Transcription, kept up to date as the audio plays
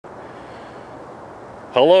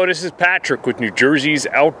Hello, this is Patrick with New Jersey's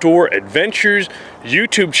Outdoor Adventures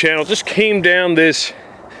YouTube channel. Just came down this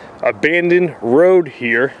abandoned road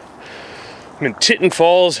here. I'm in Tinton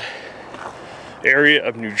Falls area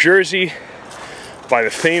of New Jersey by the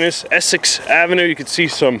famous Essex Avenue. You can see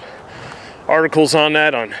some articles on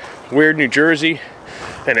that on Weird New Jersey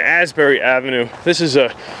and Asbury Avenue. This is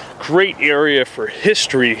a great area for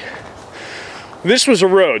history. This was a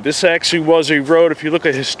road. This actually was a road, if you look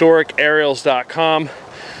at historicaerials.com,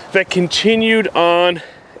 that continued on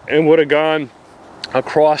and would have gone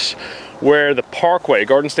across where the Parkway,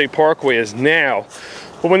 Garden State Parkway, is now.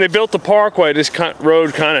 But when they built the Parkway, this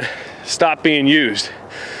road kind of stopped being used.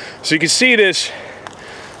 So you can see this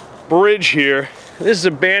bridge here. This is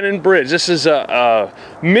an abandoned bridge. This is a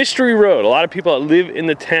mystery road. A lot of people that live in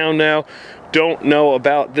the town now don't know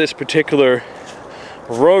about this particular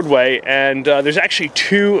roadway, and there's actually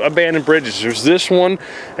two abandoned bridges. There's this one,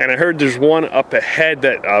 and I heard there's one up ahead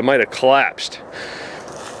that might have collapsed.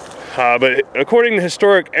 But according to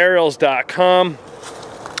historicaerials.com,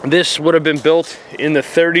 this would have been built in the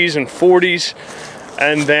 30s and 40s,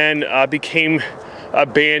 and then became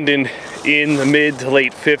abandoned in the mid to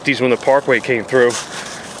late 50s when the Parkway came through.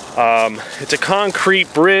 It's a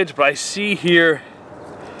concrete bridge, but I see here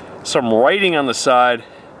some writing on the side.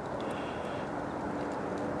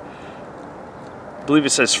 I believe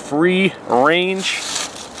it says free range.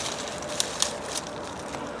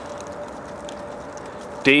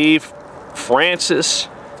 Dave Francis.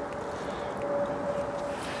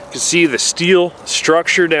 You can see the steel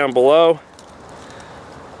structure down below.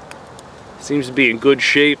 Seems to be in good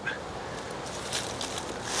shape.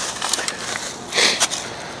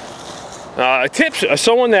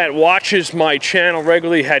 Someone that watches my channel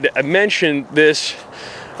regularly had mentioned this,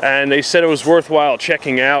 and they said it was worthwhile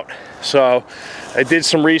checking out. So I did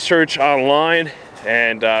some research online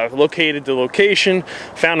and located the location,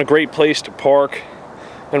 found a great place to park,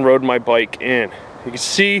 and rode my bike in. You can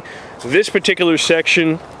see this particular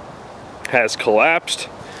section has collapsed.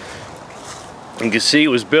 You can see it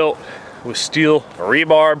was built with steel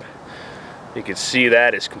rebar. You can see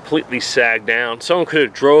that it's completely sagged down. Someone could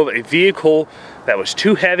have drove a vehicle that was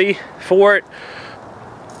too heavy for it,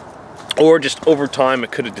 or just over time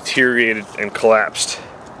it could have deteriorated and collapsed.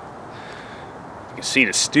 You can see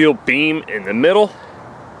the steel beam in the middle.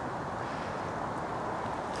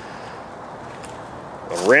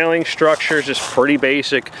 The railing structure is just pretty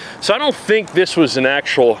basic. So I don't think this was an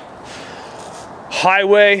actual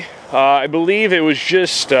highway. I believe it was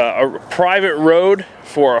just a private road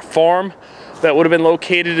for a farm that would have been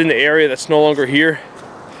located in the area that's no longer here.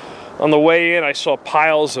 On the way in, I saw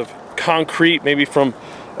piles of concrete, maybe from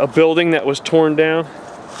a building that was torn down.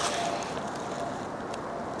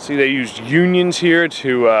 See, they used unions here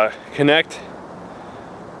to connect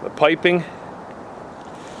the piping.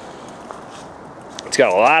 It's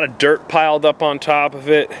got a lot of dirt piled up on top of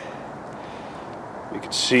it. You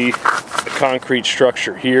can see the concrete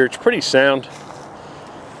structure here. It's pretty sound.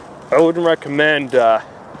 I wouldn't recommend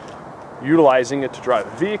utilizing it to drive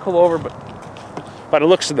a vehicle over, but by the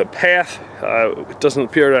looks of the path, it doesn't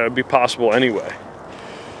appear that it would be possible anyway.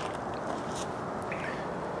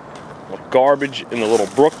 Garbage in the little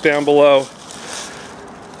brook down below.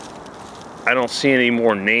 I don't see any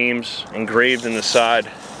more names engraved in the side.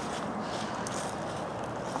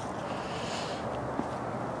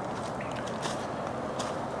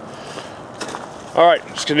 All right,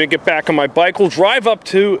 I'm just gonna get back on my bike. We'll drive up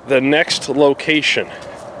to the next location.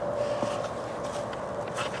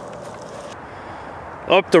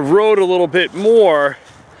 Up the road a little bit more,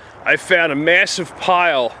 I found a massive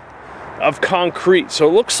pile of concrete. So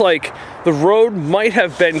it looks like the road might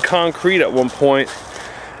have been concrete at one point,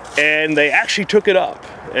 and they actually took it up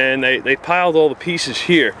and they piled all the pieces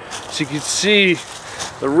here. So you can see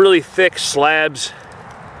the really thick slabs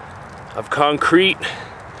of concrete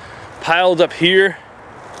piled up here.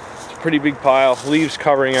 It's a pretty big pile, leaves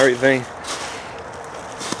covering everything.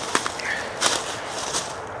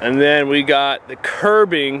 And then we got the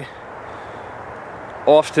curbing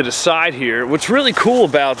off to the side here. What's really cool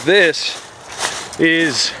about this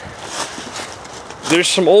is there's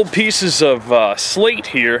some old pieces of slate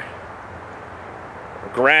here, or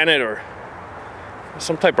granite, or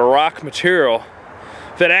some type of rock material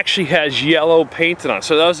that actually has yellow painted on it.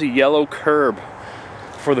 So that was a yellow curb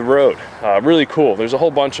for the road. Really cool. There's a whole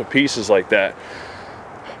bunch of pieces like that.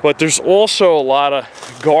 But there's also a lot of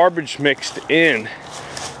garbage mixed in.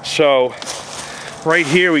 So right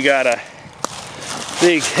here we got a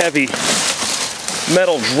big heavy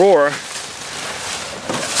metal drawer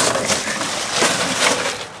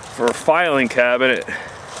for a filing cabinet.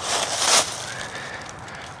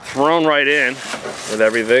 thrown right in with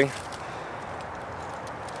everything.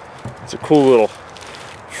 It's a cool little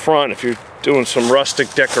front. If you're doing some rustic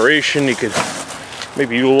decoration, you could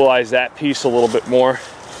maybe utilize that piece a little bit more.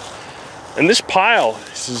 And this pile,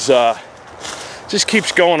 this is just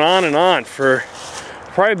keeps going on and on for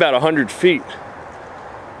probably about 100 feet.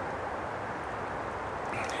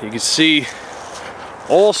 You can see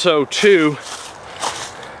also too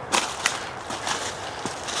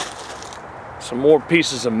some more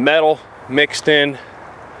pieces of metal mixed in,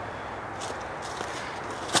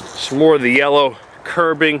 some more of the yellow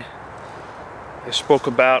curbing I spoke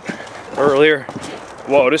about earlier.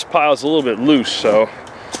 Whoa, this pile is a little bit loose, so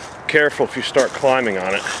careful if you start climbing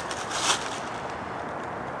on it.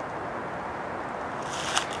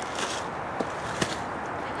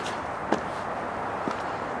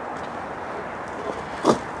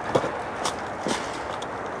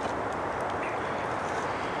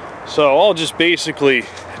 So all just basically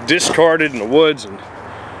discarded in the woods and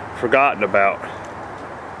forgotten about.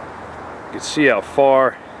 You can see how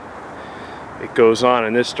far it goes on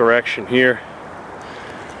in this direction here.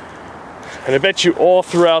 And I bet you all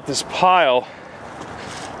throughout this pile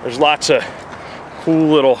there's lots of cool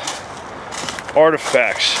little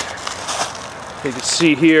artifacts. You can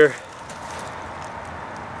see here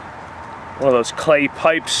one of those clay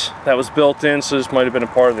pipes that was built in, so this might have been a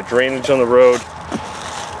part of the drainage on the road.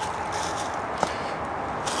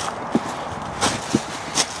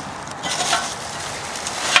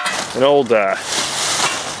 An old, it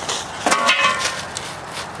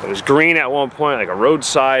was green at one point, like a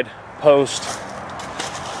roadside post.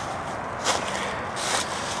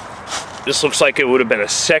 This looks like it would have been a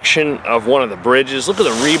section of one of the bridges. Look at the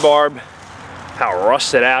rebarb, how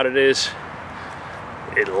rusted out it is.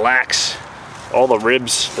 It lacks all the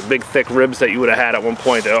ribs, the big thick ribs that you would have had at one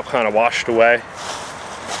point. They all kind of washed away.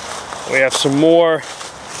 We have some more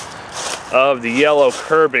of the yellow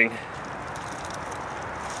curbing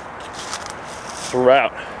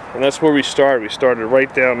throughout, and that's where we started. We started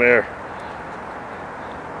right down there.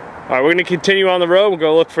 All right, we're going to continue on the road. We'll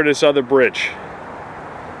go look for this other bridge.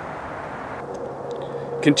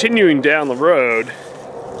 Continuing down the road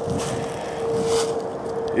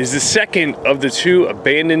is the second of the two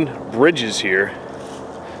abandoned bridges here.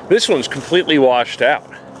 This one's completely washed out.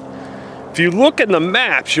 If you look at the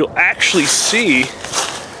maps, you'll actually see,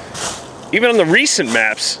 even on the recent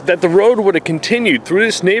maps, that the road would have continued through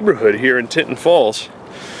this neighborhood here in Tinton Falls,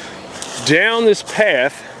 down this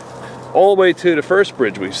path, all the way to the first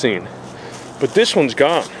bridge we've seen. But this one's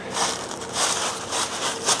gone.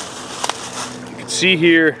 You can see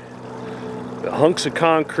here the hunks of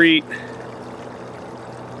concrete,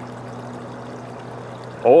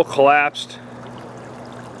 all collapsed.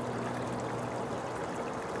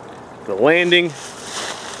 The landing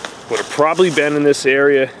would have probably been in this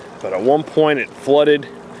area, but at one point it flooded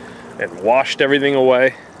and washed everything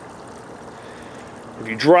away. If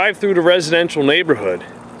you drive through the residential neighborhood,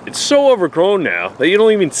 it's so overgrown now that you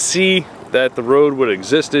don't even see that the road would have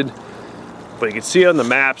existed. But you can see it on the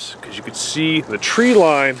maps, because you can see the tree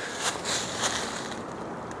line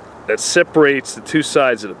that separates the two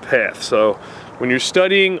sides of the path. So when you're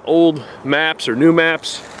studying old maps or new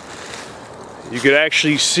maps, you could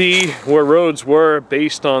actually see where roads were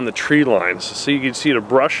based on the tree lines. So you can see the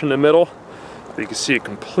brush in the middle. You can see a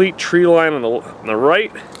complete tree line on the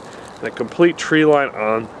right and a complete tree line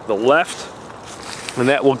on the left. And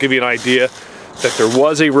that will give you an idea that there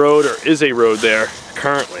was a road or is a road there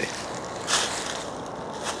currently.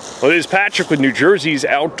 Well, it is Patrick with New Jersey's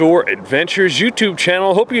Outdoor Adventures YouTube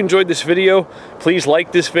channel. Hope you enjoyed this video. Please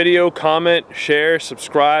like this video, comment, share,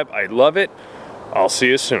 subscribe. I love it. I'll see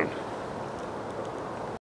you soon.